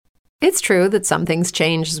It's true that some things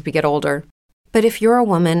change as we get older. But if you're a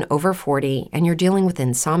woman over 40 and you're dealing with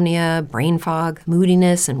insomnia, brain fog,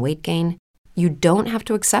 moodiness, and weight gain, you don't have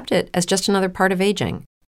to accept it as just another part of aging.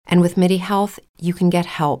 And with MIDI Health, you can get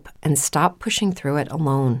help and stop pushing through it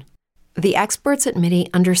alone. The experts at MIDI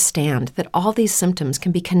understand that all these symptoms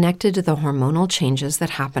can be connected to the hormonal changes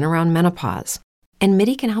that happen around menopause, and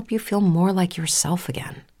MIDI can help you feel more like yourself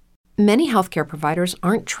again. Many healthcare providers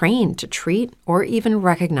aren't trained to treat or even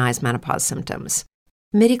recognize menopause symptoms.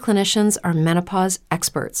 MIDI clinicians are menopause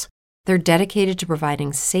experts. They're dedicated to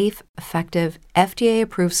providing safe, effective,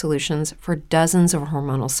 FDA-approved solutions for dozens of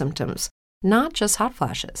hormonal symptoms, not just hot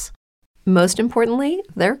flashes. Most importantly,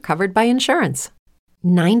 they're covered by insurance.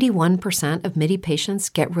 91% of MIDI patients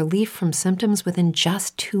get relief from symptoms within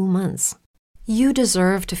just 2 months. You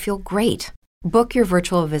deserve to feel great. Book your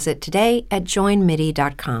virtual visit today at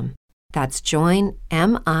joinmidi.com. That's joinmidi.com.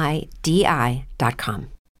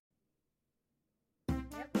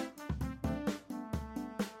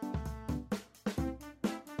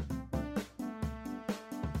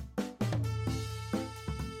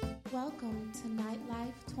 Welcome to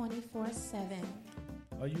Nightlife 24/7.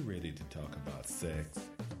 Are you ready to talk about sex?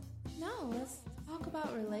 No, let's talk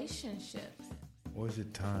about relationships. Or is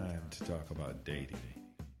it time to talk about dating,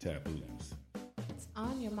 taboos? It's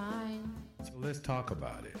on your mind. So let's talk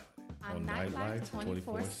about it On Nightlife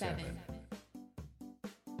 24/7.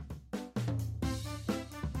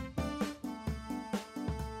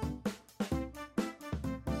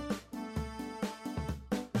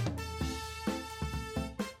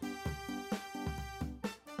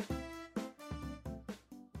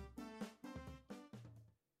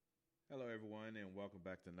 Hello, everyone, and welcome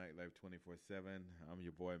back to Nightlife 24/7. I'm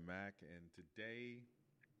your boy Mac, and today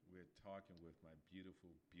we're talking with my beautiful,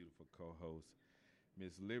 beautiful co-host,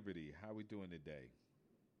 Miss Liberty. How we doing today?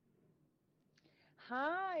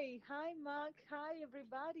 Hi, Mark. Hi,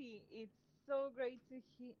 everybody. It's so great to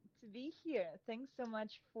be here. Thanks so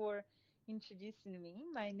much for introducing me.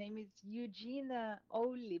 My name is Eugenia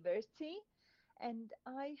O'Liberty, and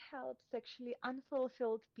I help sexually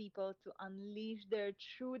unfulfilled people to unleash their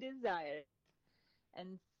true desires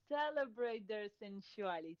and celebrate their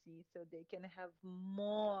sensuality so they can have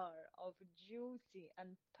more of juicy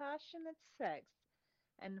and passionate sex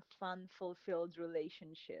and fun fulfilled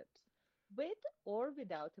relationships with or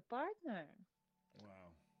without a partner.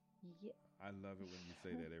 Wow, Yeah. I love it when you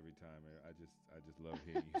say that every time. I just love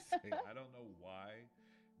hearing you say it. I don't know why.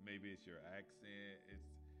 Maybe it's your accent.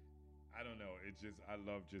 I don't know. It's just I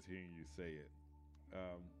love just hearing you say it.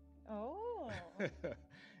 Um, Oh.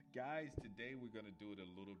 Guys, today we're going to do it a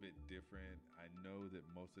little bit different. I know that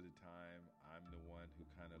most of the time I'm the one who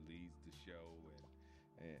kind of leads the show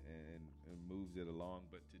and moves it along.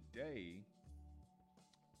 But today,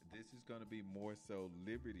 this is going to be more so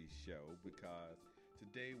Liberty's show because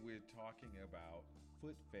today we're talking about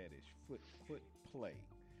foot fetish, foot play.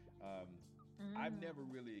 Um, I've Mm. never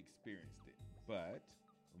really experienced it, but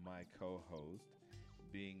my co-host,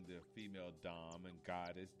 being the female dom and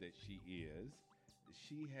goddess that she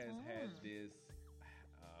has had Mm. this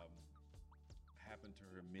um, happen to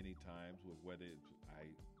her many times with whether it's,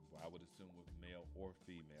 I would assume with male or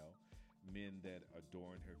female, men that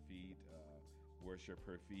adorn her feet, worship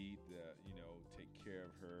her feet, take care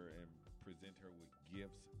of her and present her with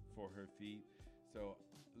gifts for her feet. So,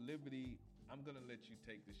 Liberty, I'm gonna let you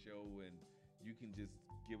take the show and you can just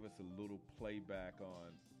give us a little playback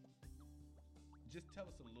on. Just tell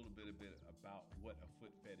us a bit about what a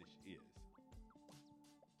foot fetish is.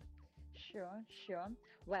 Sure.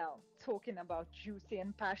 Well, talking about juicy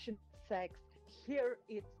and passionate sex, here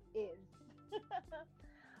it is.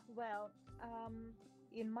 Well, um,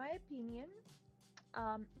 in my opinion,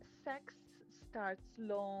 um, sex starts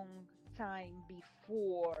long time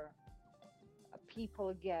before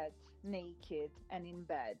people get naked and in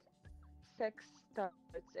bed. Sex starts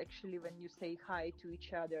actually when you say hi to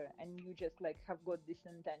each other and you just like have got this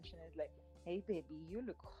intention. It's like, hey baby, you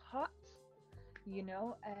look hot,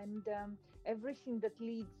 and everything that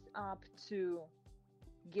leads up to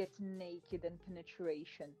get naked and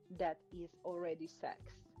penetration, that is already sex,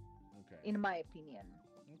 Okay. in my opinion.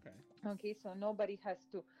 Okay. Okay, so nobody has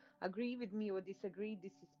to agree with me or disagree.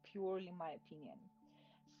 This is purely my opinion.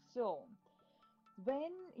 So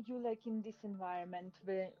when you like in this environment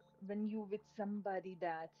where when you with somebody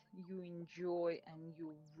that you enjoy and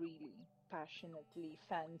you really passionately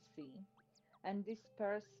fancy, and this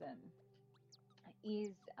person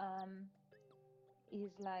is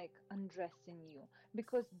like undressing you,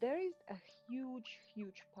 because there is a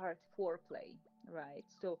huge part foreplay, right?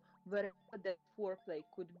 So wherever that foreplay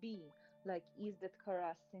could be, like, is that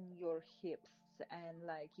caressing your hips and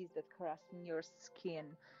like is that caressing your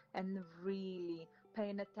skin and really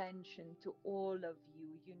paying attention to all of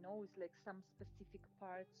you, it's like some specific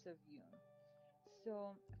parts of you.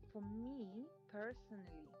 So for me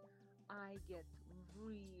personally, I get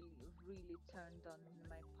really, really turned on when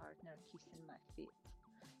my partner kissing my feet.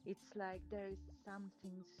 It's like there is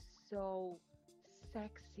something so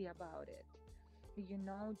sexy about it.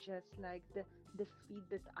 Just like the feet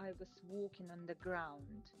that I was walking on the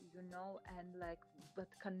ground, and like but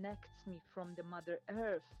connects me from the Mother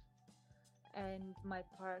Earth, and my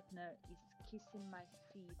partner is kissing my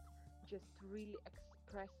feet, just really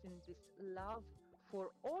expressing this love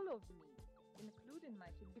for all of me, including my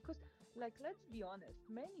feet. Because, like, let's be honest,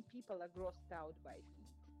 many people are grossed out by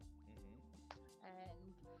feet, Mm-hmm.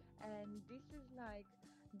 and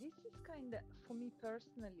this is kind of, for me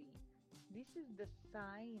personally, this is the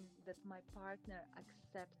sign that my partner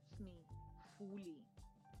accepts me fully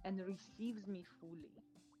and receives me fully,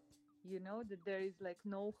 that there is like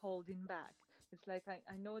no holding back. It's like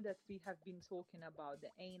I know that we have been talking about the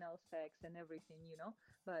anal sex and everything,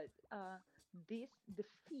 but this the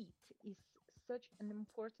feet is such an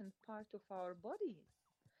important part of our bodies,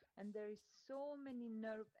 and there is so many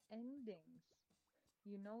nerve endings,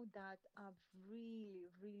 that are really,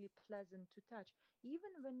 really pleasant to touch. Even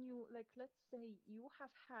when you, like, let's say you have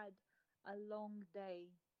had a long day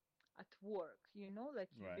at work, like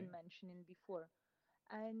you've Right. been mentioning before,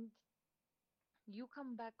 and you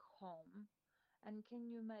come back home, and can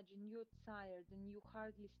you imagine you're tired and you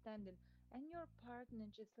hardly standing, and your partner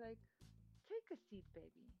just like, take a seat,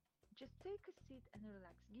 baby. Just take a seat and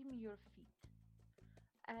relax. Give me your feet.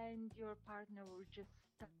 And your partner will just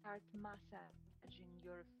start massaging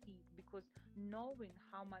your feet, because knowing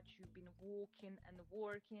how much you've been walking and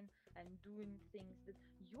working and doing things, that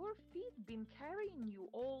your feet been carrying you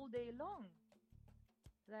all day long,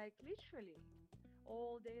 like literally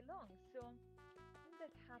all day long. So when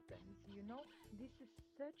that happens, this is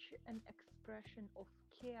such an expression of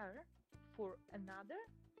care for another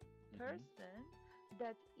Mm-hmm. person,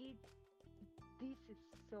 that this is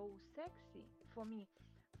so sexy for me.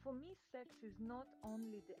 For me, sex is not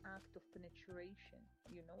only the act of penetration,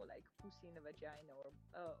 like pussy in a vagina,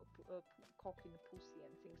 or cock in a pussy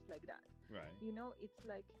and things like that. Right. It's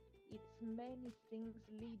like it's many things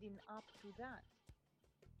leading up to that.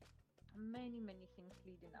 Many, many things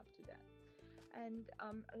leading up to that. And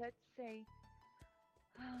let's say,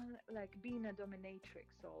 like being a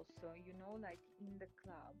dominatrix also, like in the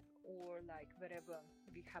club, or like wherever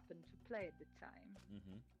we happen to play at the time,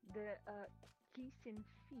 Mm-hmm. the kissing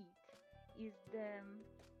feet is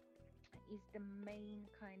the main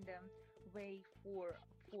kind of way for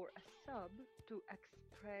a sub to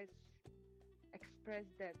express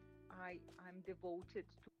that I'm devoted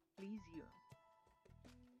to please you,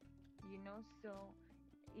 so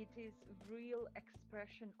it is real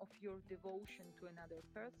expression of your devotion to another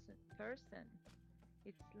person.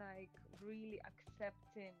 It's like really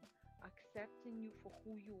accepting you for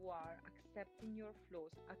who you are, accepting your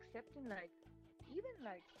flaws, accepting, like, even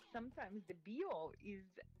like sometimes the BO is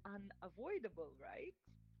unavoidable, right?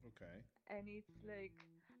 Okay. And it's like,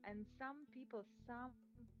 and some people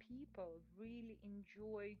really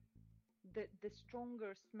enjoy the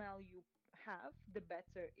stronger smell you have, the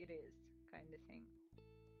better it is, kind of thing,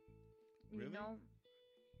 you Really? know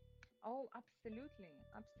Oh, absolutely,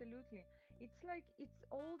 absolutely. It's like it's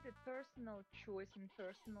all the personal choice and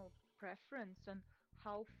personal preference on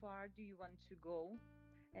how far do you want to go,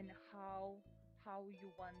 and how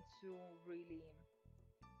you want to really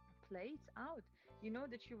play it out.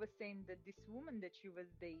 That you were saying that this woman that you was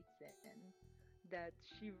dating, that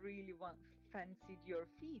she really fancied your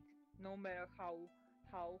feet, no matter how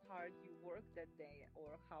hard you worked that day,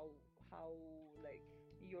 or how like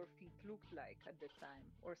your feet looked like at the time,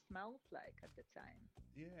 or smelled like at the time,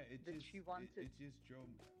 Yeah. It that just she it, wanted. it just drove.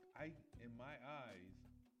 I in my eyes,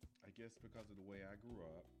 I guess because of the way I grew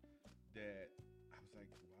up, that I was like,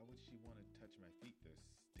 why would she want to touch my feet? They're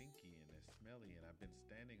stinky and they're smelly, and I've been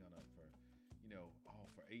standing on them for, all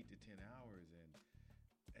for 8 to 10 hours,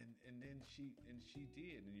 and then she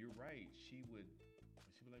did, and you're right. She'd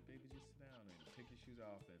be like, baby, just sit down and take your shoes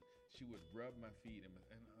off, and she would rub my feet, and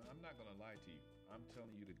I'm not gonna lie to you. I'm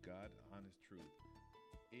telling you the God honest truth.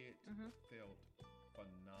 It Hmm. felt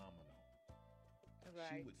phenomenal.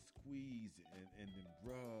 She Right. would squeeze and then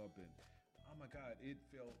rub, and oh my God, it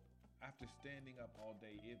felt, after standing up all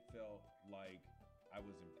day, it felt like I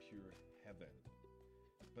was in pure heaven.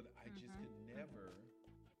 But I just Hmm. could Hmm. never,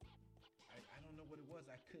 I don't know what it was.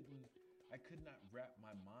 I could not wrap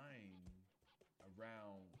my mind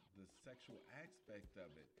around the sexual aspect of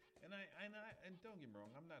it. And don't get me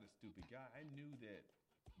wrong, I'm not a stupid guy. I knew that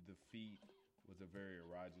the feet was a very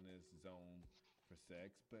erogenous zone for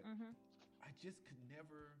sex, but Mm-hmm. I just could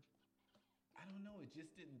never. I don't know. It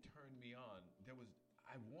just didn't turn me on.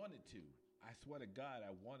 I wanted to. I swear to God,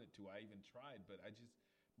 I wanted to. I even tried, but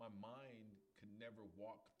my mind could never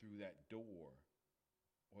walk through that door,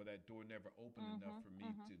 or that door never opened enough Mm-hmm. for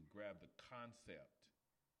me Mm-hmm. to grab the concept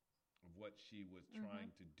of what she was Mm-hmm.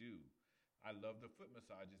 trying to do. I love the foot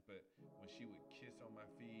massages, but when she would kiss on my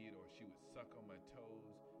feet or she would suck on my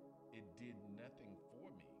toes, it did nothing for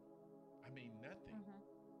me. I mean, nothing. Mm-hmm.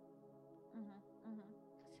 Mm-hmm. Mm-hmm.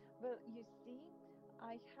 Well, you see,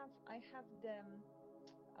 I have the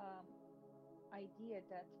um, idea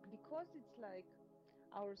that because it's like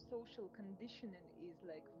our social conditioning is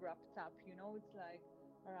like wrapped up, it's like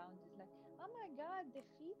around is like, oh my God, the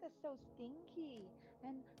feet are so stinky,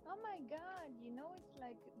 and oh my God, it's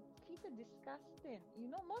like feet are disgusting.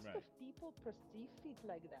 Most of Right, people perceive feet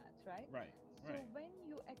like that, right? right, So right. when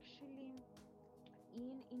you actually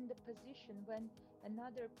in the position when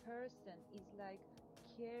another person is like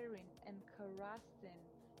caring and caressing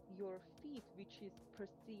your feet, which is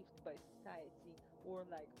perceived by society, or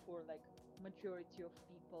like for like majority of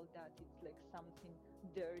people, that it's like something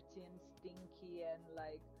dirty and stinky and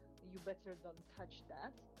like you better don't touch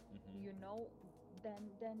that, Mm-hmm. you know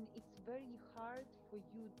then it's very hard for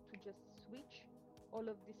you to just switch all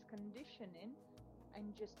of this conditioning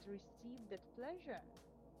and just receive that pleasure,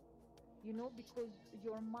 because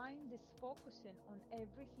your mind is focusing on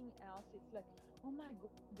everything else. It's like, oh my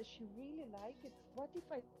God, does she really like it? What if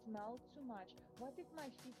I smell too much? What if my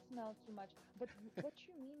feet smell too much? But what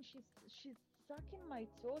you mean? She's sucking my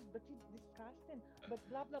toes, but it's disgusting. But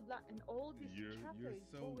blah blah blah, and all this chatter You're is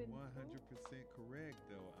so going through. 100% correct,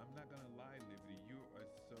 though. I'm not gonna lie, Liberty. You are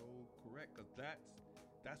so correct, cause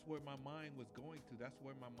that's where my mind was going to. That's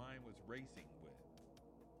where my mind was racing with.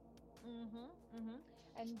 Mm-hmm, mm-hmm.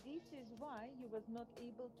 And this is why you was not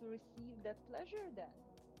able to receive that pleasure then.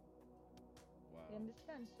 You Wow.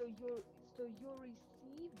 understand? So your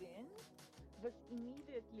receiving was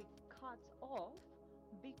immediately cut off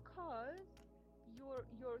because your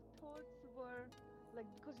thoughts were like,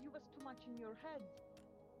 because you was too much in your head.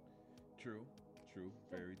 True. True.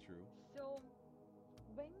 So Very true. so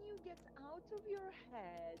when you get out of your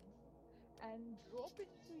head and drop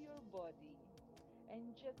into your body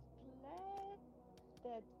and just let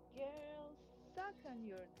that girl suck on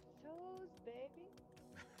your toes, baby.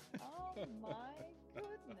 Oh my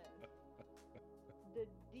goodness. The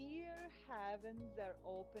dear heavens are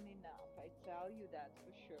opening up. I tell you that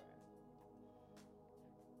for sure.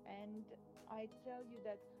 And I tell you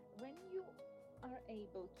that when you are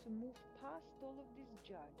able to move past all of this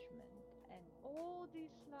judgment and all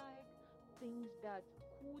these like things that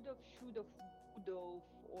could have, should have, would have,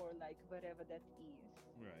 or like whatever that is,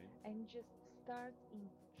 Right. and just start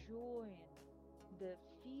enjoying the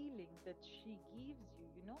feeling that she gives you,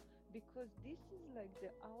 because this is like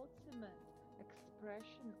the ultimate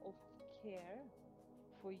expression of care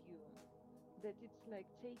for you, that it's like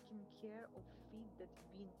taking care of feet that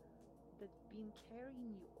been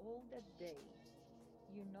carrying you all that day,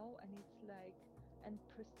 and it's like, and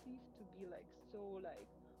perceived to be like so like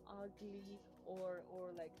ugly or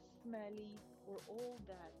like smelly or all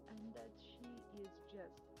that, and that she is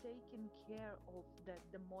just taking care of that,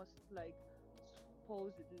 the most like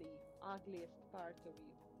supposedly ugliest part of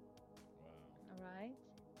you. Wow. All right.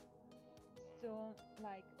 So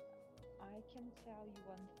like, I can tell you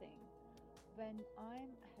one thing: when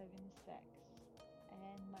I'm having sex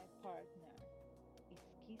and my partner is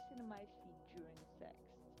kissing my feet during sex,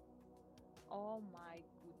 oh my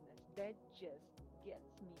goodness, that just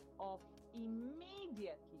gets me off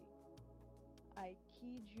immediately. I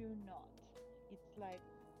kid you not. It's like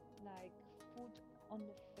foot on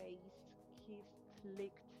the face, kissed,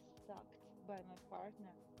 licked, sucked by my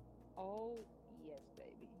partner. Oh yes,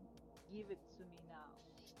 baby. Give it to me now.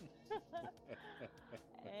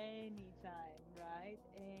 Anytime, right?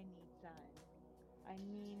 Anytime. I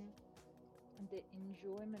mean, the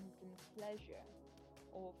enjoyment and pleasure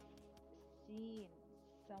of seeing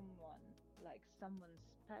someone, like someone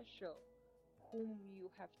special, whom you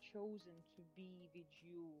have chosen to be with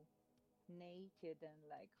you naked and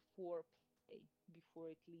like foreplay before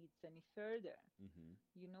it leads any further, Mm-hmm.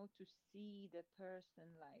 to see the person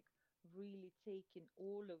like really taking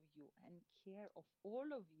all of you and care of all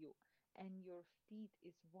of you, and your feet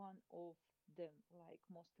is one of the like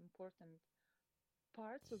most important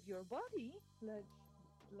parts of your body,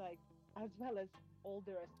 like as well as all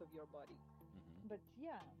the rest of your body. Mm-hmm. But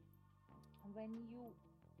yeah, when you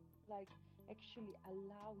like actually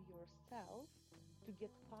allow yourself to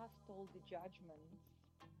get past all the judgments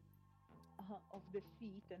of the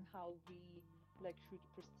feet and how we like should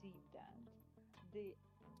perceive that. The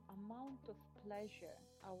amount of pleasure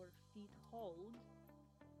our feet hold,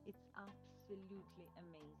 it's absolutely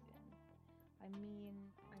amazing. I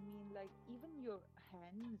mean, like even your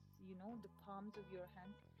hands, the palms of your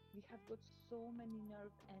hands, we have got so many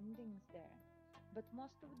nerve endings there. But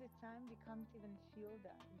most of the time, we can't even feel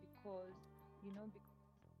that because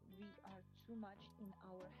we are too much in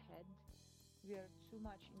our head. We are too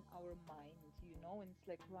much in our mind, and it's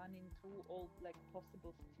like running through all like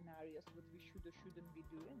possible scenarios what we should or shouldn't be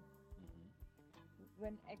doing. Mm-hmm.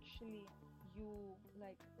 When actually you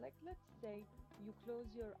like let's say you close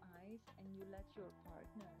your eyes and you let your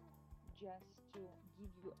partner just to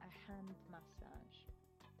give you a hand massage,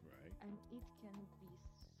 Right. and it can be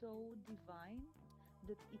so divine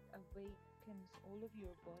that it awakens all of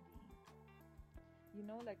your body.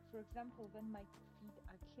 Like for example, when my feet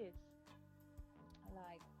are kissed,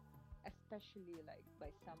 like especially like by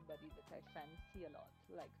somebody that I fancy a lot,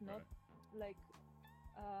 like not Right. like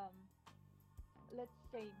um let's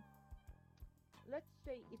say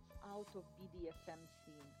it's out of BDSM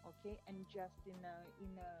scene, okay, and just in a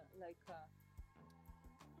like a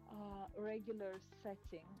regular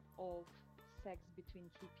setting of sex between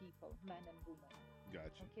two people, man and woman,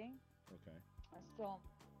 Gotcha. okay. Okay. So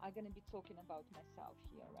I'm gonna be talking about myself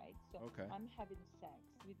here, right? So Okay. I'm having sex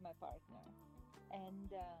with my partner,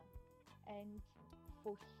 and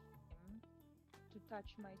for him to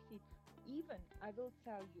touch my feet, even I will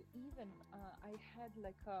tell you, even I had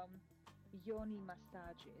like yoni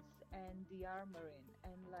massages and the armoring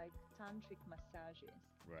and like tantric massages,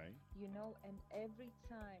 Right. and every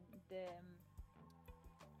time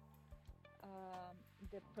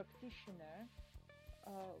the practitioner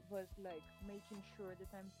was like making sure that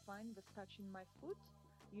I'm fine, was touching my foot,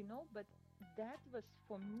 but that was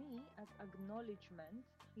for me as acknowledgement,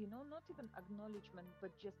 not even acknowledgement,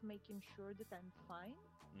 but just making sure that I'm fine,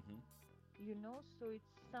 Mm-hmm. so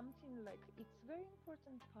it's something like it's very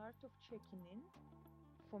important part of checking in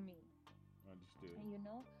for me, Understood. and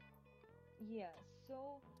yeah.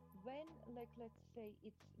 So when like let's say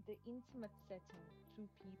it's the intimate setting, two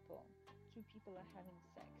people are having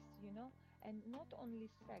sex, and not only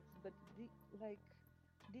sex, but like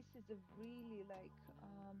this is a really like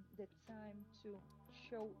the time to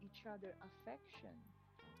show each other affection,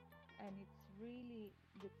 and it's really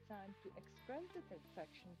the time to express that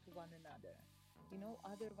affection to one another.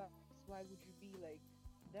 Otherwise, why would you be like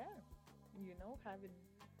there, having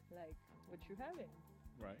like what you having?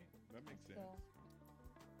 Right. That makes sense. So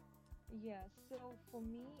yeah, so for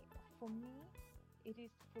me, it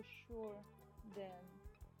is for sure the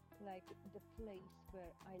like the place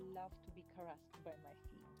where I love to be caressed by my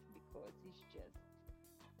feet, because it's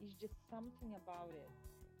just something about it.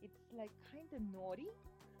 It's like kind of naughty,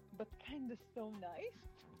 but kind of so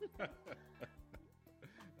nice.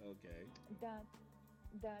 Okay.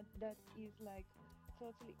 that that is like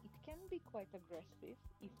totally. It can be quite aggressive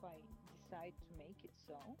if I decide to make it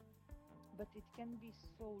so, but it can be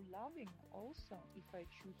so loving also if I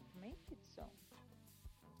choose to make it so.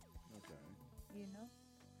 Okay. You know.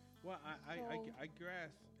 Well, So. I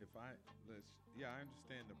grasp if I let's yeah, I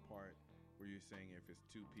understand the part where you're saying if it's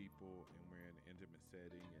two people and we're in an intimate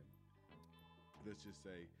setting, and let's just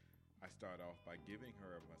say I start off by giving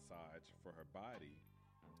her a massage for her body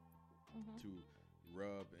Mhm. to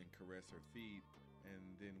rub and caress her feet, and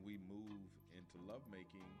then we move into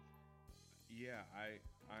lovemaking. Yeah, I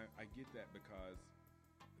get that because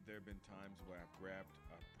there have been times where I've grabbed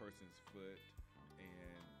a person's foot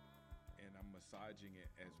and I'm massaging it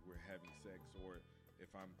as we're having sex, or if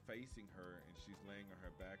I'm facing her and she's laying on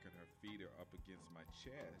her back and her feet are up against my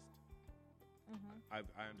chest, Mhm.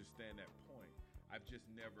 I understand that point. I've just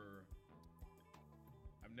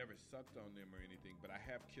I've never sucked on them or anything, but I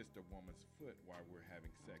have kissed a woman's foot while we're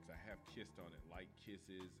having sex. I have kissed on it, light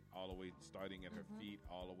kisses, all the way starting at her Mhm. feet,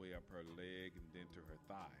 all the way up her leg, and then to her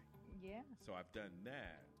thigh. Yeah. So I've done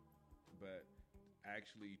that, but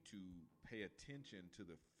actually to pay attention to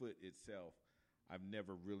the foot itself, I've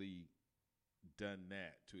never really done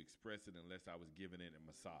that to express it unless I was giving it a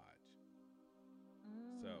massage.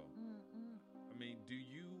 Mm, So, mm, mm. I mean, do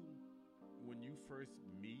you, when you first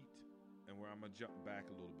meet, and where I'm gonna jump back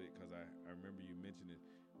a little bit because I remember you mentioned it,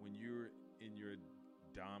 when you're in your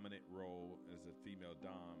dominant role as a female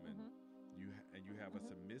dom, and Mhm. you have a Mhm.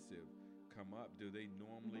 submissive come up, do they Mhm.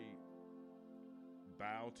 normally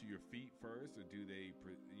bow to your feet first, or do they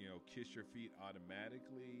kiss your feet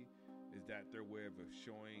automatically? Is that their way of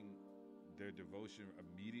showing their devotion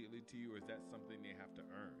immediately to you, or is that something they have to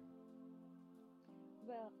earn?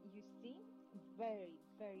 Well, you see. Very,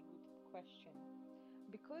 very good question.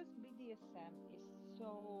 Because BDSM is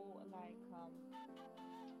so like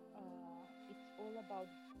it's all about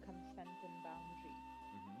consent and boundaries,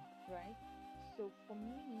 Mm-hmm. right? So for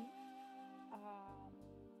me, um,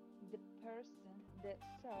 the person, the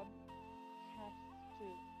sub, has to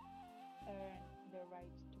earn the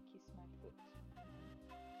right to kiss my foot,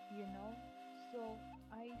 you know? So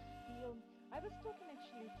I feel I was talking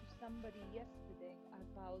actually to somebody yesterday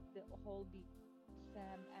about the whole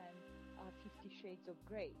BDSM and 50 Shades of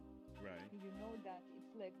Grey. Right. You know that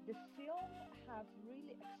it's like the film have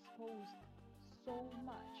really exposed so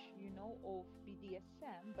much, of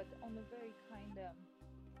BDSM, but on a very kind of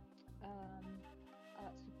um,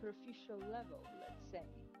 superficial level, let's say.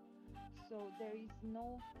 So there is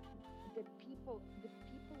no the people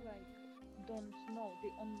like don't know.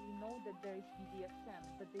 They only know that there is BDSM,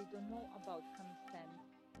 but they don't know about consent.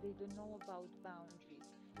 They don't know about boundaries.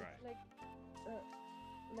 It's Right. uh,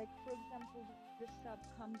 like for example, the sub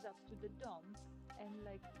comes up to the dom and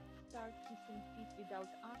like start kissing feet without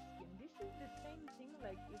asking. This is the same thing.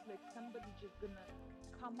 Like it's like somebody just gonna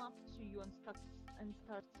come up to you and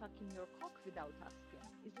start sucking your cock without asking.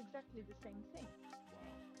 It's exactly the same thing.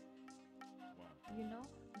 Wow. Wow. You know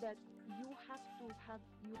that you have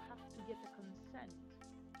to get a consent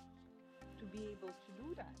to be able to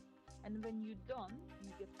do that. And when you don't,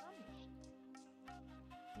 you get punished.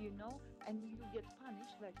 And you get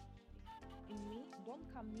punished like in me. Don't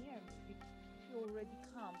come near me if you already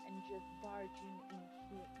come and just barging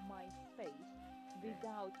into my space Right.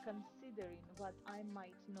 without considering what I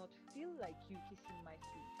might not feel like you kissing my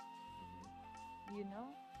feet. Mm-hmm. You know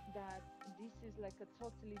that this is like a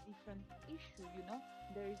totally different issue.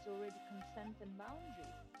 There is already consent and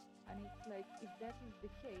boundaries, and it's like if that is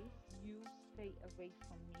the case, you stay away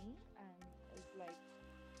from me, and it's like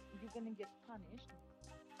you're gonna get punished,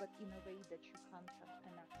 but in a way that you can't have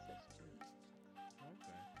an access to me.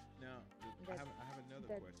 Okay. Now, That I have another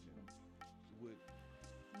that question. Would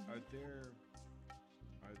Mhm. are there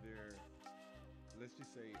are there let's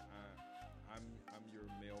just say I'm your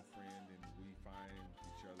male friend and we find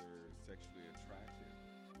each other sexually attractive.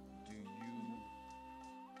 Do you Mhm.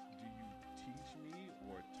 do you teach me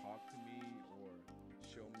or talk to me or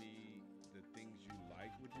show me the things you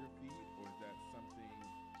like with your feet, or is that something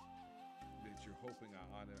that you're hoping I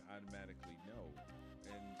automatically know?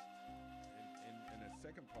 And a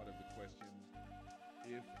second part of the question,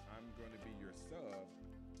 if I'm going to be your sub,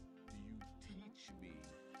 do you Mhm. teach me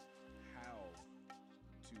how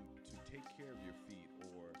to take care of your feet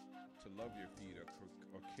or to love your feet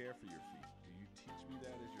or care for your feet? Do you teach me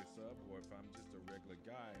that as your sub, or if I'm just a regular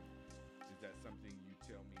guy, is that something you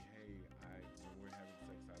tell me? Hey, when we're having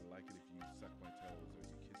sex, I like it if you suck my toes or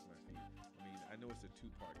you kiss my feet. I mean, I know it's a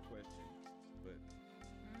two-part question, but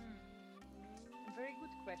Mm. Very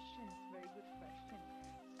good questions. Very good questions.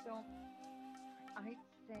 So I'd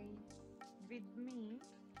say with me,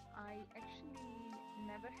 I actually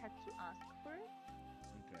never had to ask for it.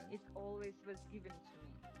 okay, It always was given to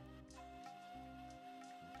me.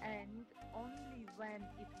 okay. And only when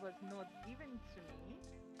it was not given to me,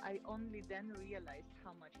 I only then realized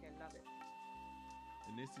how much I love it.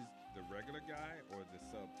 And this is the regular guy or the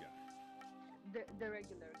sub guy? The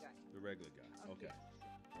regular guy. The regular guy. Okay.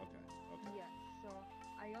 Okay, okay, okay. Yeah. So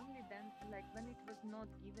I only then, like when it was not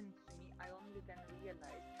given to me, I only then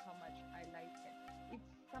realized how much I like it. It's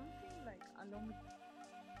something like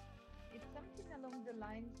it's something along the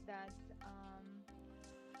lines that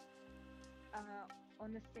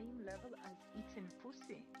on the same level as eating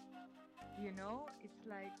pussy. It's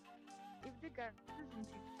like if the guy doesn't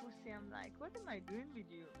eat pussy, I'm like, what am I doing with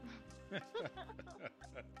you?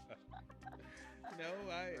 No,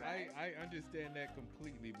 I, I Right? I understand that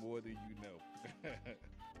completely more than you know.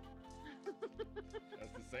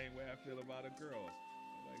 That's the same way I feel about a girl.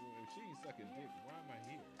 Like, well, if she ain't sucking Yeah, dick, why am I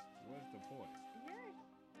here? What's the point? yeah.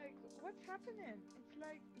 It's like, what's happening? It's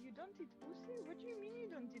like you don't eat pussy. What do you mean you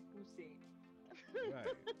don't eat pussy?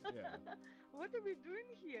 Right? Yeah. What are we doing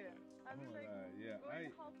here? Are Oh we my like God. Yeah.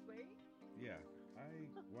 going halfway? Yeah.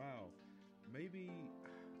 Wow. Maybe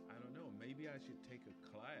I don't know. Maybe I should take a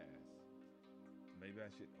class. Maybe I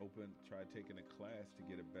should try taking a class to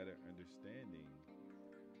get a better understanding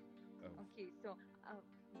of. Okay, so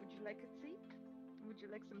would you like a tip? Would you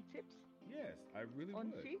like some tips Yes, I really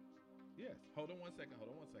on would. feet? Yes. Hold on one second.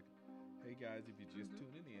 Hold on one second. Hey guys, if you're just Mm-hmm.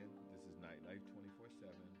 tuning in, this is Nightlife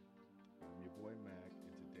 24/7. I'm your boy Mac,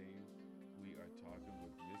 and today we are talking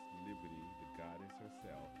with Miss Liberty, the goddess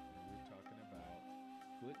herself, and we're talking about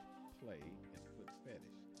foot play and foot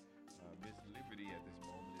fetish. Miss Liberty at this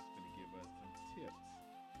moment is going to give us some tips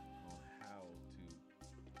on how to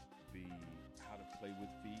be play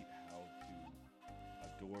with feet, how to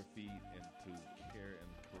adore feet, and to care and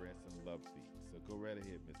caress and love feet. So go right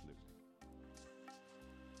ahead, Miss Liberty.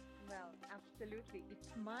 Well, absolutely. It's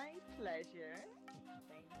my pleasure.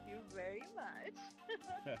 Thank you very much.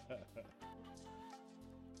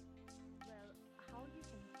 Well, how you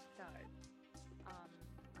can start um,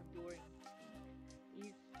 adoring feet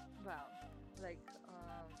is, well, like,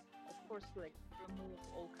 of course, like remove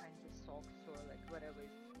all kinds of socks or like whatever,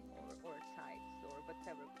 or tights or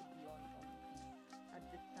whatever could be on feet at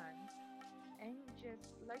the time. And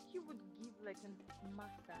just like you would give like a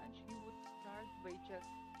massage, you would start by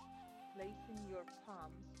just placing your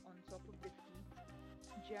palms on top of the feet,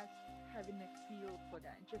 just having a feel for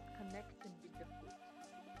that, just connecting with the foot,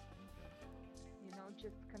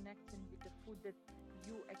 just connecting with the foot, that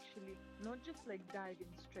you actually not just like diving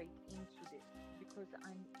straight into this, because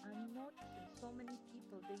I'm noticing so many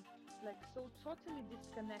people, they like so totally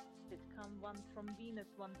disconnected, come one from Venus,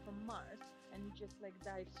 one from Mars, and just like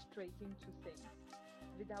dive straight into things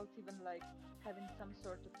without even like having some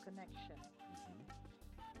sort of connection,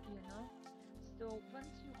 Hmm. you know. So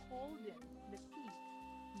once you hold in the feet,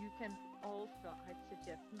 you can also, I'd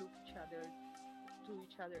suggest, look each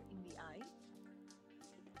other in the eyes,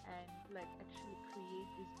 and like actually create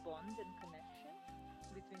this bond and connection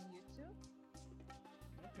between you two.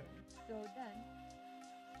 Okay. So then,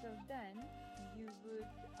 so then you would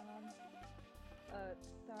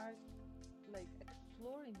start like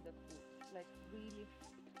exploring the food, like really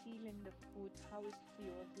feeling the food, how it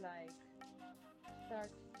feels like.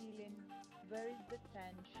 Start feeling where is the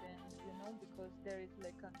tension, because there is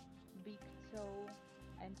like a big toe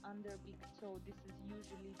and under big toe. This is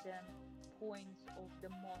usually the points of the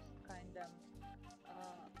most kind of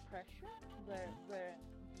pressure, where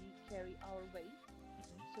we carry our weight.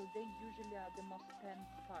 Hmm. So they usually are the most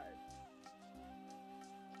tense parts.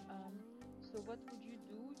 Um, so what would you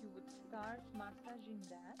do? You would start massaging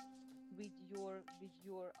that with your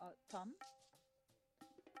thumb.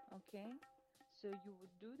 Okay, so you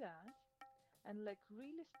would do that, and like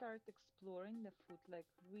really start exploring the foot, like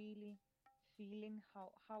really feeling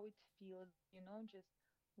how it feels, just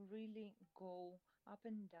really go up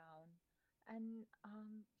and down, and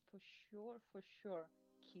for sure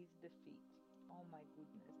kiss the feet. Oh my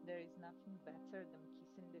goodness, there is nothing better than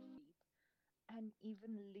kissing the feet, and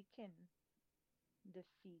even licking the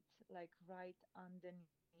feet, like right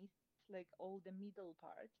underneath, like all the middle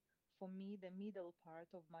part. For me, the middle part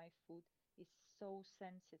of my foot is so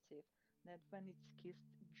sensitive that when it's kissed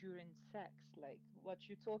during sex, like what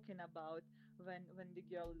you're talking about, when the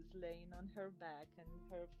girl is laying on her back and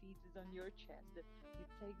her feet is on your chest, that you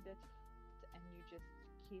take that foot and you just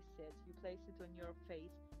kiss it, you place it on your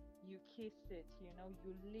face, you kiss it, you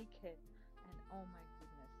lick it, and oh my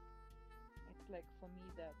goodness, it's like for me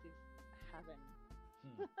that is heaven.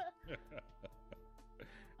 Hmm.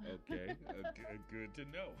 Okay. Good to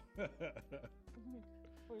know.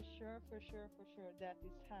 For sure, for sure, for sure, that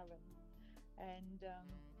is heaven. And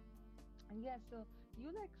yeah, so you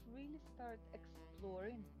like really start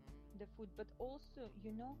exploring the food, but also,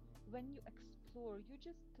 when you explore, you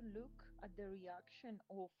just look at the reaction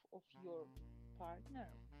of your partner,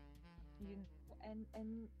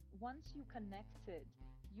 and once you connected,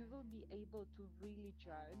 you will be able to really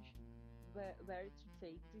judge where to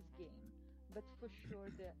take this game. But for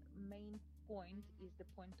sure, the main point is the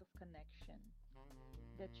point of connection,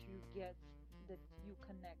 that you get, that you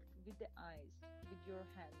connect with the eyes, with your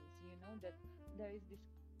hands, that there is this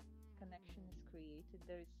connection is created,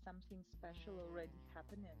 there is something special already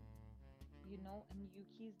happening, and you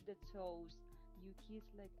kiss the toes, you kiss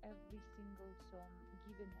like every single toe,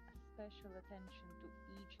 giving a special attention to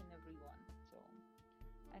each and every one toe,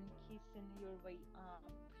 and kissing your way up,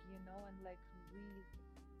 and like really,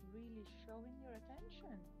 really showing your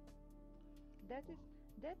attention. That is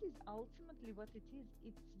that is ultimately what it is.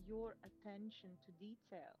 It's your attention to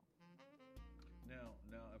detail. Now,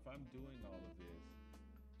 if I'm doing all of this,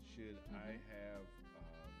 should I Hmm. have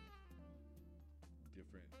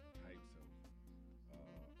different types of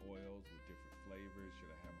oils with different flavors?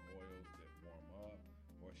 Should I have oils that warm up,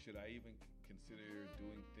 or should I even consider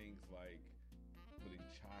doing things like putting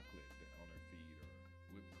chocolate on her feet or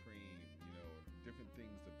whipped cream, different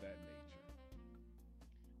things of that nature?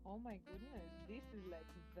 Oh my goodness, this is like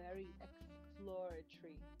very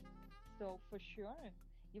exploratory. So for sure,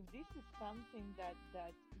 if this is something that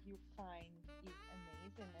you find is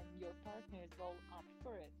amazing and your partner is all up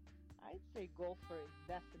for it, I'd say go for it.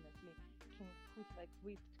 Definitely, can put like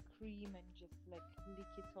whipped cream and just like lick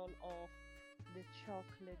it all off. The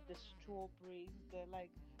chocolate, the strawberries, the like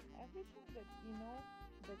everything that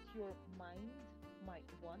that your mind might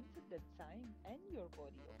want at that time, and your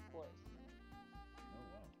body, of course. Oh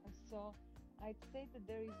wow. So I'd say that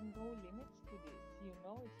there is no limits to this.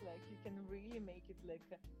 It's like you can really make it like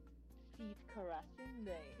a feet caressing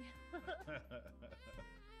day.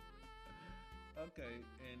 Okay,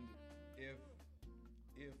 and if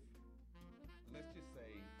if let's just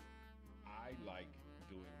say I like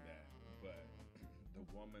doing that, but the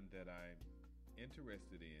woman that I'm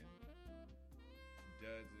interested in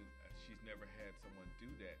doesn't, she's never had someone do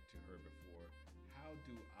that to her before. How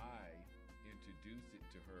do I introduce it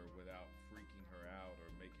to her without freaking her out or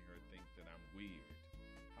making her think that I'm weird?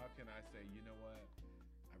 How can I say, you know what?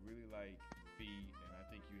 I really like feet and I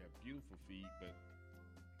think you have beautiful feet, but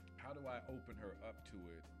how do I open her up to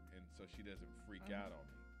it and so she doesn't freak Mhm. out on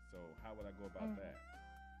me? So how would I go about Mhm. that?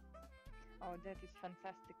 Oh, that is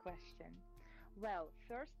fantastic question. Well,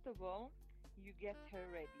 first of all, you get her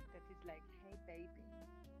ready. That is like, hey, baby,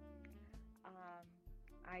 um,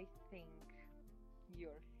 I think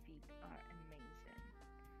your feet are amazing.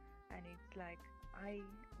 And it's like, I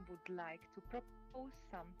would like to propose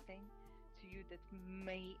something to you that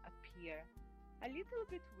may appear a little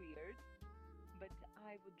bit weird, but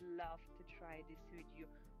I would love to try this with you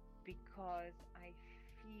because I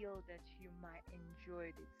feel that you might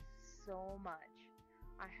enjoy it so much.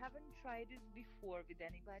 I haven't tried this before with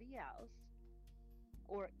anybody else,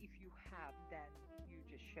 or if you have, then you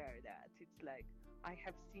just share that. It's like I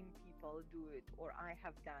have seen people do it, or I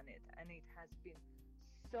have done it, and it has been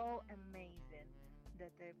so amazing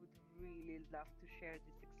that I would really love to share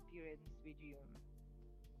this experience with you.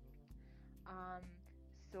 Um,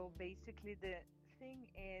 so basically, the thing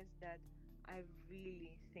is that I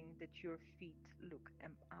really think that your feet look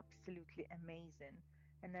absolutely amazing,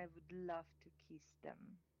 and I would love to kiss them.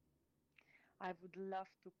 I would love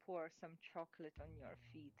to pour some chocolate on your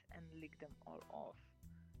feet and lick them all off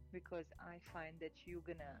because I find that you're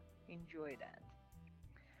gonna enjoy that.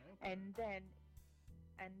 Okay. And then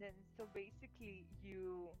so basically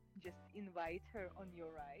you just invite her on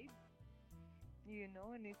your ride,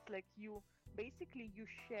 and it's like you basically you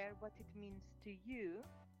share what it means to you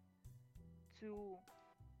to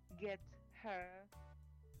get her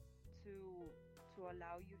to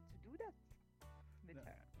allow you to do that with Now,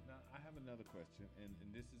 her. now I have another question, and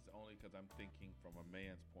this is only because I'm thinking from a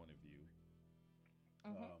man's point of view.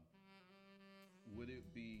 Mm-hmm. Um, would it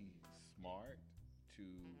be smart to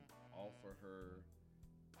offer her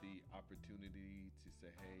the opportunity to say,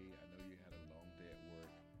 "Hey, I know you had a long day at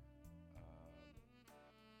work. Um,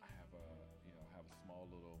 I have a, have a small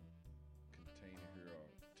little container here or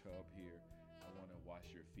tub here. I want to wash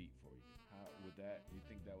your feet for you." How would that? You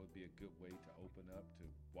think that would be a good way to open up to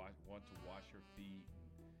want to wash her feet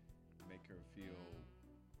and make her feel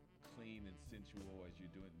clean and sensual as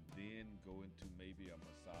you're doing, then go into maybe a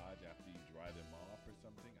massage after you dry them off or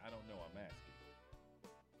something? I don't know. I'm asking.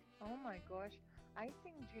 Oh my gosh. I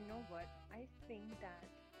think, you know what? I think that,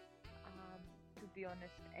 to be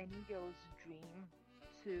honest, any girl's dream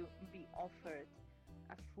to be offered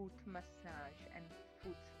a foot massage and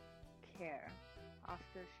foot care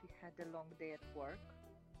after she had a long day at work.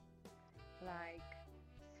 Like,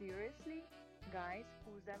 seriously, guys,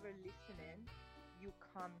 who's ever listening, you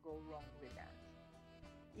can't go wrong with that.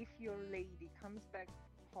 If your lady comes back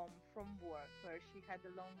home from work where she had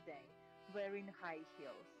a long day, wearing high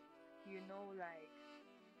heels, like,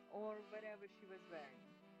 or whatever she was wearing,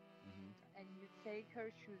 Mm-hmm. and you take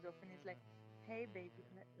her shoes off, and it's like, hey, baby,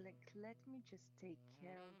 let me just take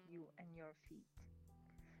care of you and your feet.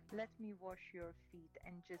 Let me wash your feet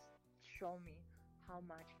and just show me how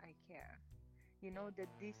much I care. You know that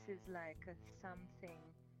this is like something.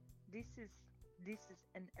 This is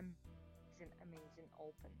an amazing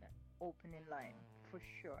opening line for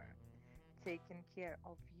sure. Taking care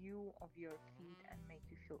of you, of your feet, and make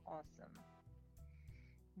you feel awesome.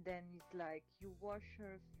 Then it's like you wash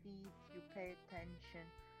her feet, you pay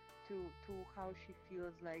attention to how she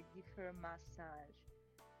feels, like give her a massage,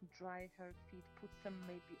 dry her feet, put some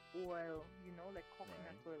maybe oil, like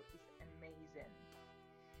coconut Right. oil is amazing.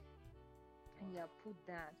 And Wow. yeah, put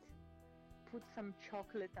that. Put some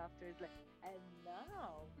chocolate after. It's like, and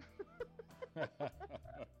now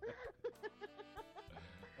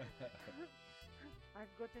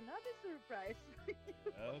I've got another surprise for you.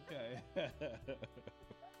 Okay.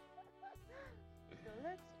 So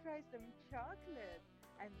let's try some chocolate.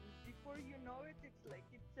 And before you know it, it's like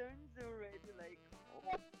it turns already like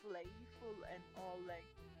all playful and all like.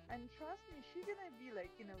 And trust me, she's gonna be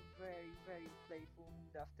like in a very, very playful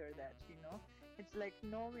mood after that. It's like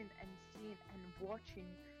knowing and seeing and watching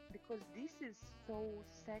because this is so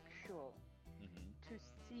sexual Mm-hmm. to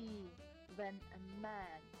see when a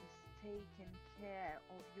man is taking care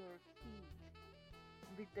of your feet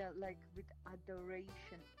with the like with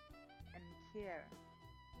adoration and care.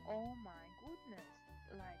 Oh my goodness.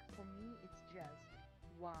 Like for me it's just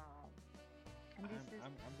wow. And this is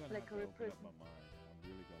I'm gonna like have a to open up represent. my mind. I'm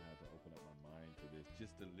really gonna have to open up my mind to this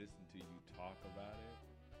just to listen to you talk about it.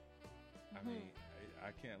 I Mhm. mean,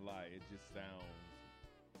 I can't lie. It just sounds.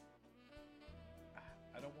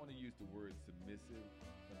 I don't want to use the word submissive,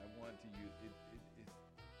 but I want to use it.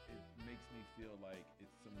 It makes me feel like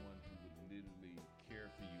it's someone who would literally care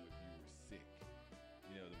for you if you were sick.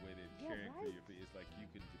 You know, the way they're Yeah, caring for right. you. It's like you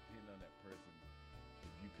can depend on that person.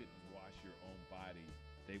 If you couldn't wash your own body,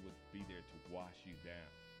 they would be there to wash you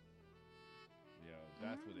down. You know,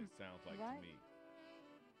 that's what it Mm, sounds like to right, me.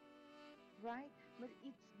 right. But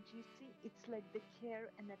it's, do you see, it's like the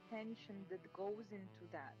care and attention that goes into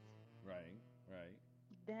that. Right, right.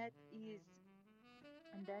 That is,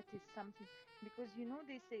 and that is something, because you know,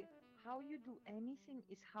 they say how you do anything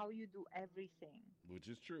is how you do everything. Which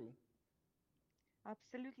is true.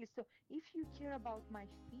 Absolutely. So if you care about my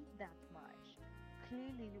feet that much,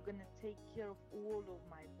 clearly you're gonna take care of all of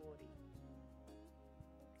my body,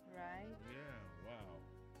 right? Yeah. Wow.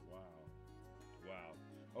 Wow. Wow.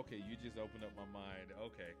 Okay, you just opened up my mind.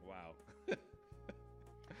 Okay. Wow.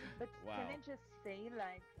 But can Wow. I just say,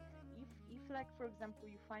 like, if like for example,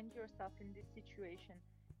 you find yourself in this situation,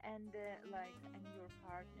 and like, and your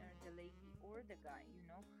partner, the lady or the guy, you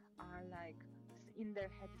know, are like in their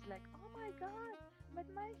head is like, oh my God, but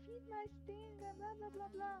my feet might sting, and blah blah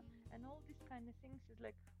blah blah, and all these kind of things is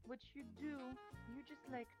like, what you do, you just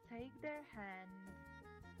like take their hand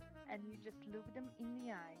and you just look them in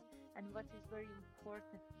the eye, and what is very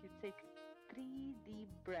important, you take three deep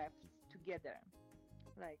breaths together,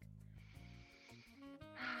 like.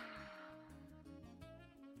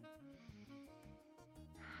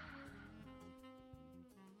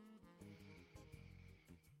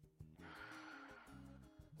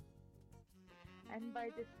 And by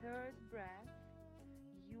the third breath,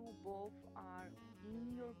 you both are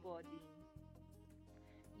in your body.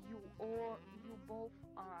 You both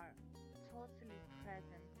are totally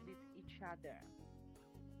present with each other.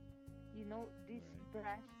 You know, these Right.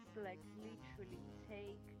 breaths like literally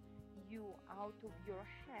take you out of your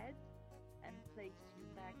head and place you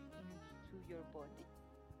back into your body.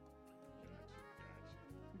 Gotcha. Gotcha.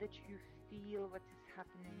 That you feel what is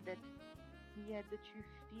happening, that yeah, that you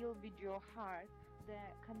feel with your heart the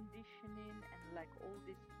conditioning and like all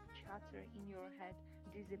this chatter in your head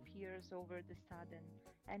disappears over the sudden,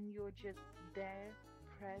 and you're just there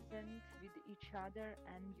present with each other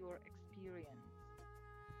and your experience.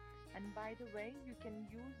 And by the way, you can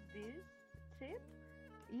use this tip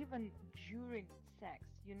even during sex.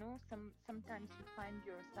 You know, sometimes you find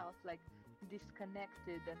yourself like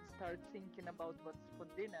disconnected and start thinking about what's for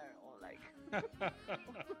dinner or like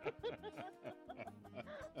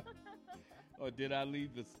Or did I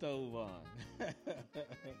leave the stove on?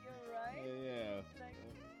 you're right. Yeah. Like,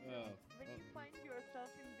 so Oh, when oh, you find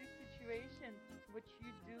yourself in this situation, what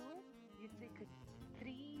you do, you take a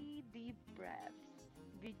three deep breaths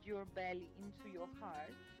with your belly into your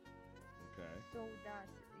heart okay. so that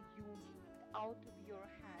you out of your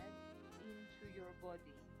head into your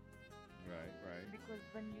body. Right, right. Because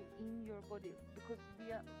when you in your body, because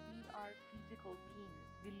we are physical beings,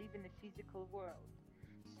 we live in a physical world,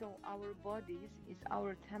 so our bodies is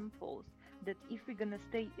our temples, that if we're gonna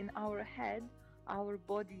stay in our head, our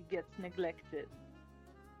body gets neglected.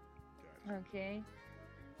 Gotcha. Okay,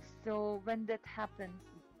 so when that happens,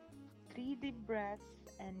 three deep breaths,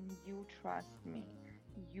 and you trust me,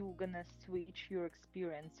 you gonna switch your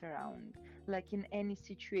experience around. Like in any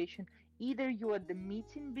situation, either you're at the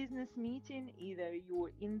meeting, business meeting, either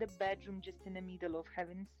you're in the bedroom just in the middle of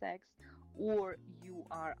having sex, or you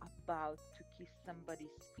are about to kiss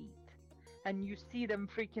somebody's feet. And you see them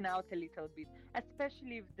freaking out a little bit,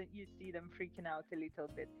 especially if you see them freaking out a little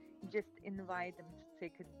bit. Just invite them to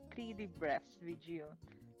take a three deep breaths with you,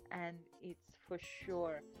 and it's for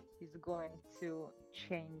sure is going to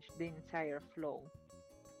change the entire flow.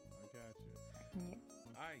 I got you. Yeah.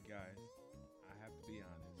 All right, guys. I have to be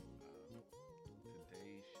honest.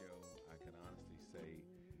 Today's show, I can honestly say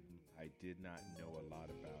I did not know a lot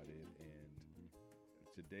about it, and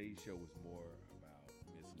today's show was more about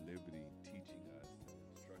Miss Liberty teaching us,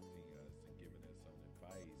 instructing us, and giving us some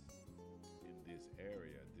advice in this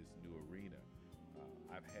area, this new arena.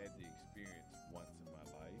 I've had the experience once in my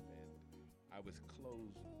life, and I was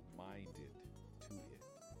closed-minded to it.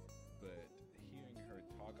 But hearing her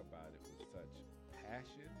talk about it with such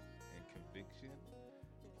passion and conviction,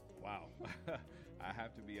 wow. I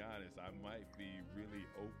have to be honest, I might be really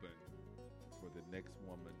open for the next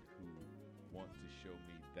woman who wants to show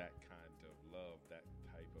me that kind of love, that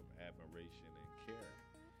type of admiration and care.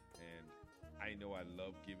 And I know I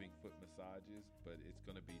love giving foot massages, but it's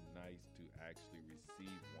going to be nice to actually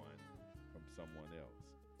receive one from someone else.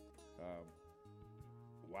 Um,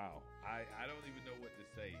 wow, I don't even know what to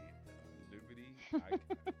say. Liberty,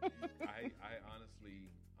 I honestly,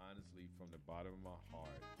 from the bottom of my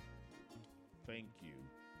heart, thank you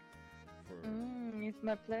for It's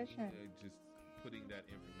my pleasure. just putting that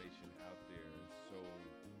information out there so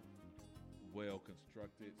well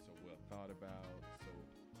constructed, so well thought about. So,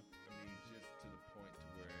 I mean, just to the point to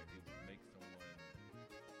where it would make someone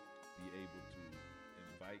be able to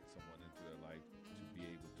invite someone into their life to be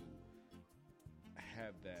able to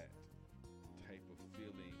have that type of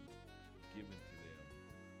feeling given to them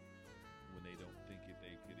when they don't think it,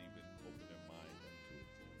 they could even open their mind up to it.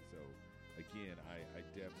 So, again, I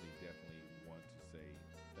definitely want to say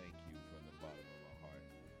thank you from the bottom of my heart.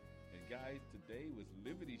 And guys, today was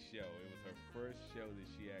Liberty's show. It was her first show that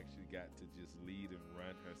she actually got to just lead and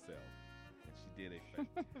run herself. And she did a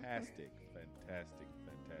fantastic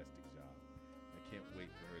job. I can't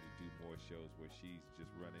wait for her to do more shows where she's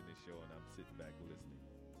just running the show and I'm sitting back listening.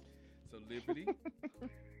 So Liberty,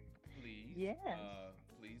 please, Yes.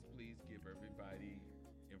 please give everybody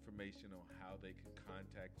information on how they can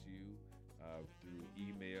contact you through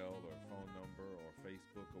email or phone number or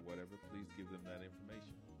Facebook or whatever. Please give them that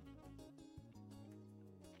information.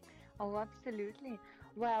 Oh, absolutely.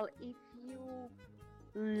 Well, if you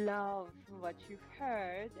love what you've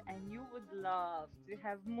heard and you would love to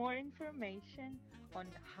have more information on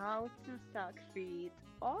how to suck feet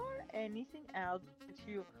or anything else that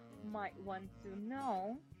you might want to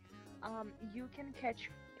know, you can catch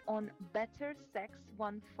me on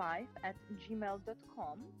bettersex15 at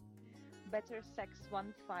gmail.com.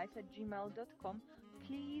 Bettersex15 at gmail.com.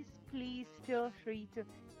 Please feel free to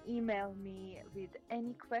email me with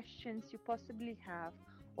any questions you possibly have,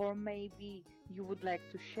 or maybe you would like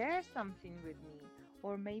to share something with me,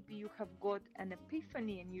 or maybe you have got an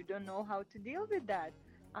epiphany and you don't know how to deal with that.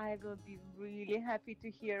 I will be really happy to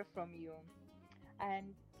hear from you. And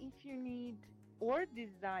if you need or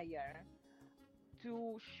desire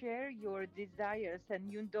to share your desires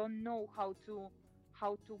and you don't know how to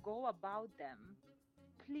go about them,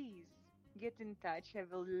 please get in touch. I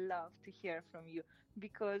will love to hear from you,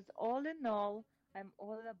 because all in all, I'm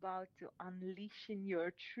all about to unleashing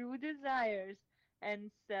your true desires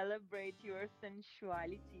and celebrate your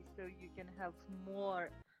sensuality so you can have more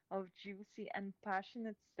of juicy and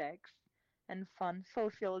passionate sex and fun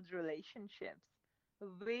fulfilled relationships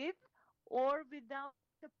with or without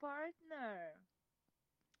a partner.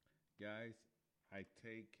 Guys, I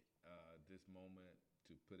take this moment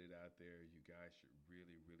to put it out there. You guys should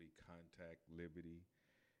really contact Liberty.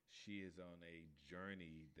 She is on a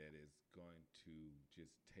journey that is going to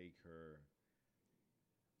just take her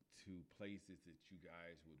to places that you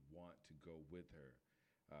guys would want to go with her.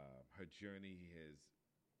 Her journey has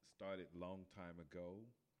started long time ago,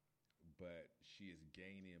 but she is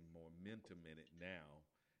gaining momentum in it now.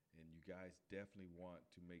 And you guys definitely want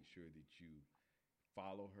to make sure that you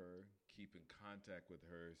follow her, keep in contact with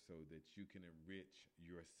her so that you can enrich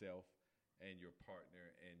yourself and your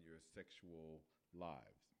partner and your sexual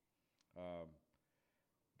lives. Um,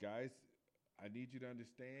 Guys, I need you to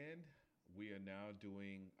understand we are now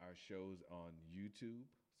doing our shows on YouTube.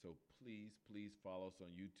 So please follow us on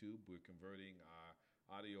YouTube. We're converting our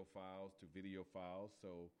audio files to video files.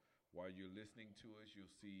 So while you're listening to us, you'll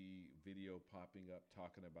see video popping up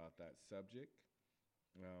talking about that subject.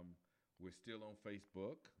 Um, we're still on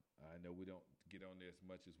Facebook. I know we don't get on there as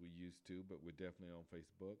much as we used to, but we're definitely on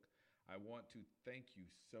Facebook. I want to thank you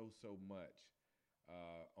so much.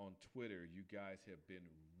 On Twitter, you guys have been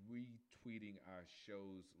retweeting our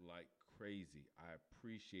shows like crazy. I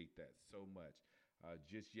appreciate that so much.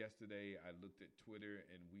 Just yesterday, I looked at Twitter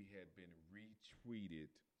and we had been retweeted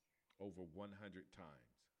over 100 times.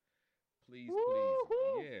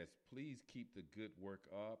 Woohoo! Yes, please keep the good work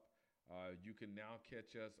up. You can now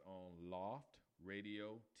catch us on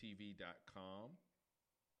loftradiotv.com.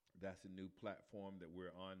 That's a new platform that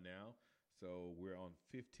we're on now. So we're on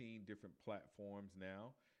 15 different platforms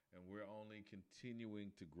now, and we're only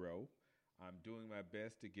continuing to grow. I'm doing my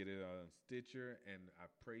best to get it on Stitcher, and I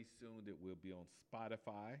pray soon that we'll be on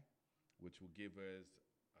Spotify, which will give us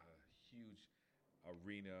a huge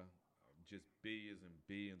arena, just billions and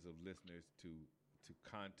billions of listeners to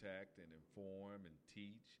contact and inform and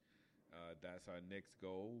teach. That's our next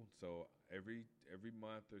goal. So every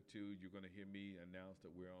month or two, you're going to hear me announce that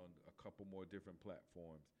we're on a couple more different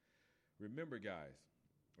platforms. Remember, guys,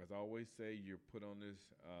 as I always say, you're put on this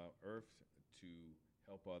earth to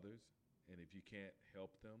help others. And if you can't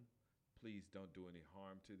help them, please don't do any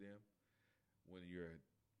harm to them. When you're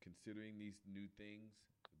considering these new things,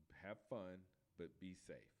 have fun, but be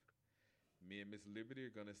safe. Me and Miss Liberty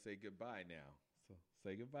are going to say goodbye now. So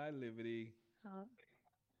say goodbye, Liberty. Uh,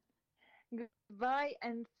 Goodbye,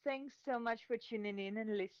 and thanks so much for tuning in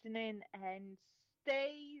and listening. And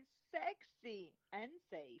stay sexy and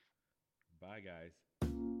safe. Bye, guys.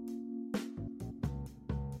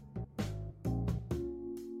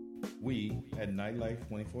 We at Nightlife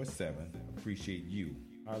 24/7 appreciate you,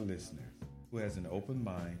 our listener, who has an open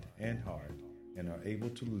mind and heart and are able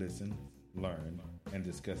to listen, learn, and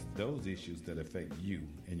discuss those issues that affect you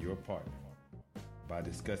and your partner. By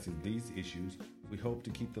discussing these issues, we hope to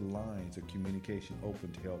keep the lines of communication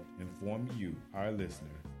open to help inform you, our listener,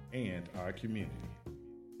 and our community.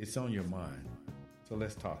 It's on your mind, so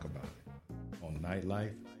let's talk about it on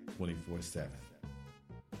Nightlife 24/7.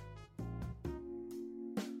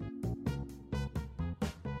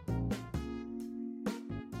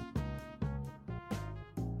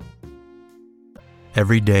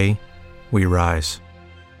 Every day, we rise,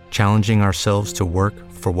 challenging ourselves to work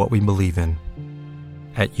for what we believe in.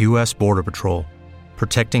 At U.S. Border Patrol,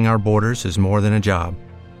 protecting our borders is more than a job.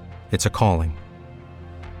 It's a calling.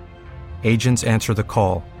 Agents answer the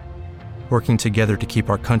call, working together to keep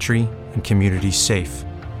our country and communities safe.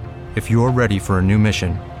 If you're ready for a new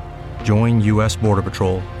mission, join U.S. Border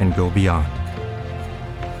Patrol and go beyond.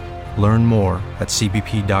 Learn more at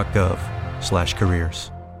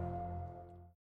cbp.gov/careers.